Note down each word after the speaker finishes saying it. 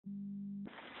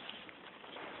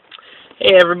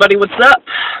Hey everybody, what's up?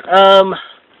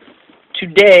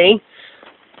 Today,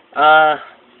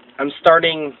 I'm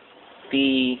starting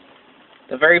the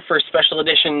very first special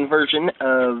edition version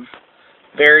of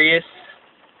Various.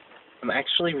 I'm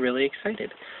actually really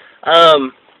excited.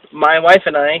 My wife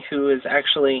and I, who is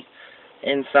actually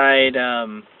inside,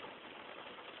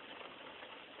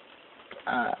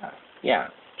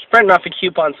 just printing off a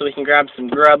coupon so we can grab some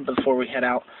grub before we head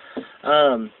out.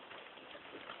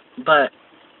 But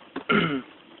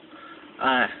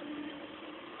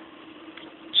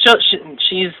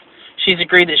she's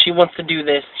agreed that she wants to do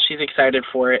this. She's excited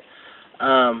for it.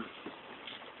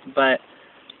 But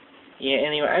yeah,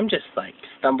 anyway, I'm just like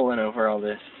stumbling over all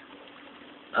this.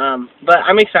 But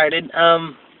I'm excited.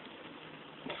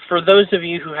 For those of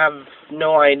you who have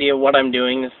no idea what I'm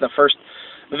doing, this is the first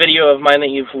video of mine that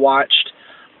you've watched.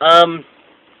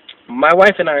 My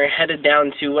wife and I are headed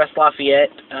down to West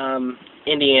Lafayette,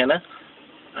 Indiana,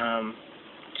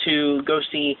 to go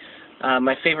see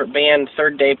my favorite band,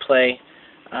 Third Day, play.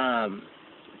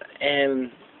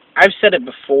 And I've said it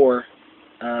before,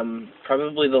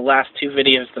 probably the last two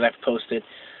videos that I've posted.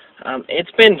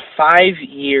 It's been 5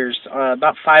 years,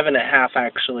 about 5.5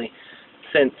 actually,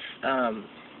 since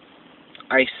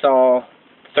I saw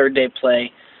Third Day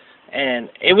play, and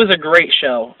it was a great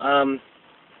show.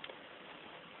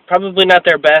 Probably not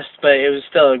their best, but it was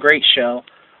still a great show.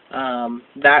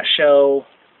 That show,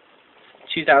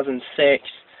 2006,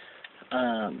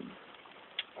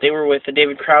 they were with the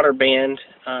David Crowder band,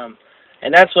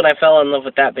 and that's when I fell in love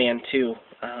with that band too.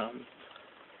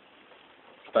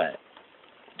 But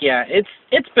yeah,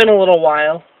 it's been a little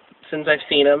while since I've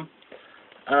seen them,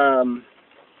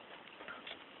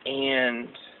 and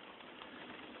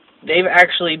they've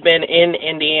actually been in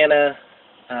Indiana,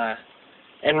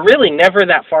 and really never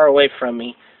that far away from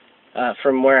me,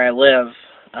 from where I live.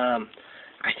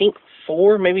 I think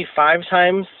 4, maybe 5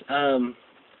 times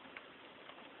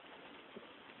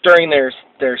during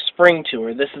their spring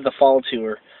tour. This is the fall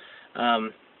tour,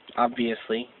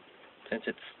 obviously, since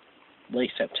it's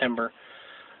late September.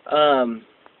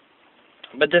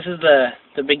 But this is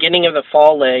the beginning of the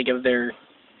fall leg of their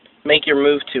Make Your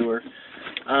Move tour,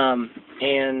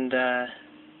 and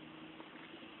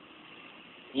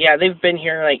yeah, they've been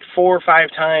here like 4 or 5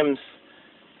 times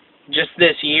just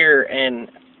this year, and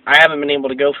I haven't been able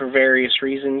to go for various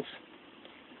reasons,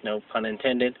 no pun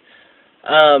intended.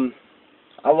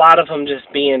 A lot of them just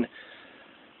being,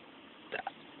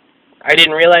 I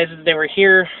didn't realize that they were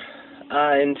here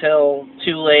until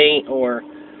too late, or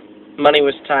money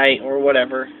was tight, or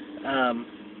whatever.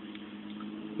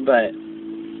 But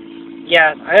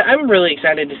yeah, I'm really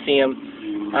excited to see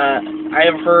them. I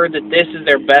have heard that this is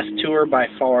their best tour by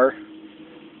far.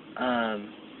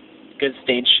 Good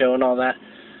stage show and all that.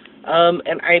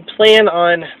 And I plan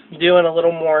on doing a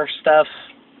little more stuff,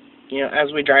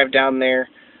 as we drive down there.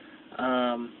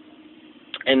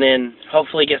 And then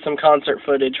hopefully get some concert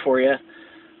footage for you.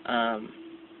 And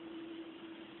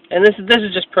this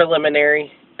is just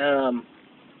preliminary. I'm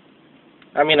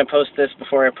gonna post this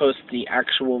before I post the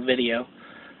actual video.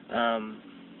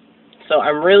 So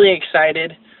I'm really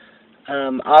excited.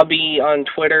 I'll be on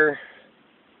Twitter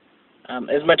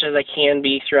as much as I can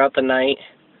be throughout the night.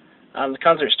 The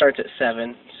concert starts at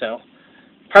 7, so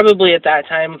probably at that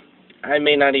time I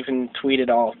may not even tweet at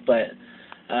all, but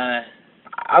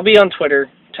I'll be on Twitter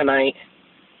tonight,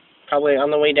 probably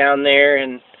on the way down there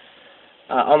and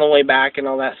on the way back and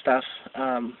all that stuff,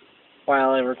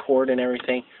 while I record and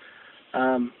everything.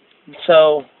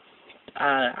 So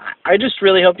I just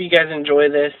really hope you guys enjoy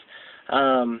this.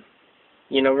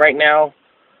 Right now,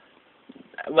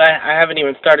 I haven't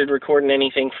even started recording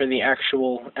anything for the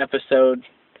actual episode,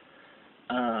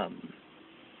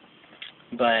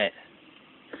 but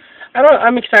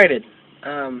I'm excited.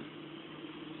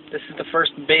 This is the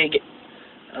first big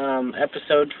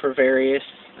episode for Various.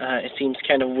 It seems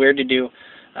kind of weird to do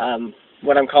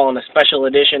what I'm calling a special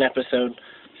edition episode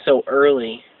so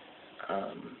early,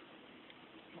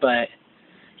 but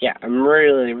yeah, I'm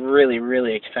really, really,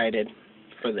 really excited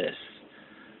for this.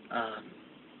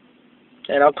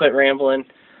 And I'll quit rambling.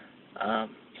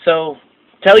 So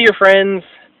tell your friends,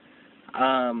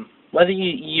 whether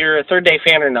you're a Third Day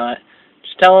fan or not,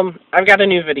 just tell them I've got a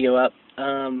new video up.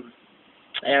 And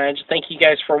I just thank you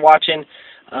guys for watching.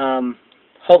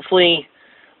 Hopefully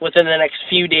within the next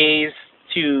few days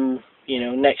to,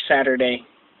 next Saturday,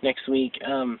 next week,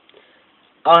 I'll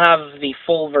have the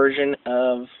full version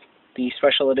of the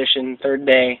special edition Third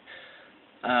Day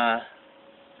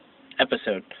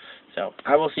episode. So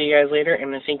I will see you guys later,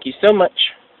 and I thank you so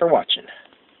much for watching.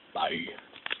 Bye.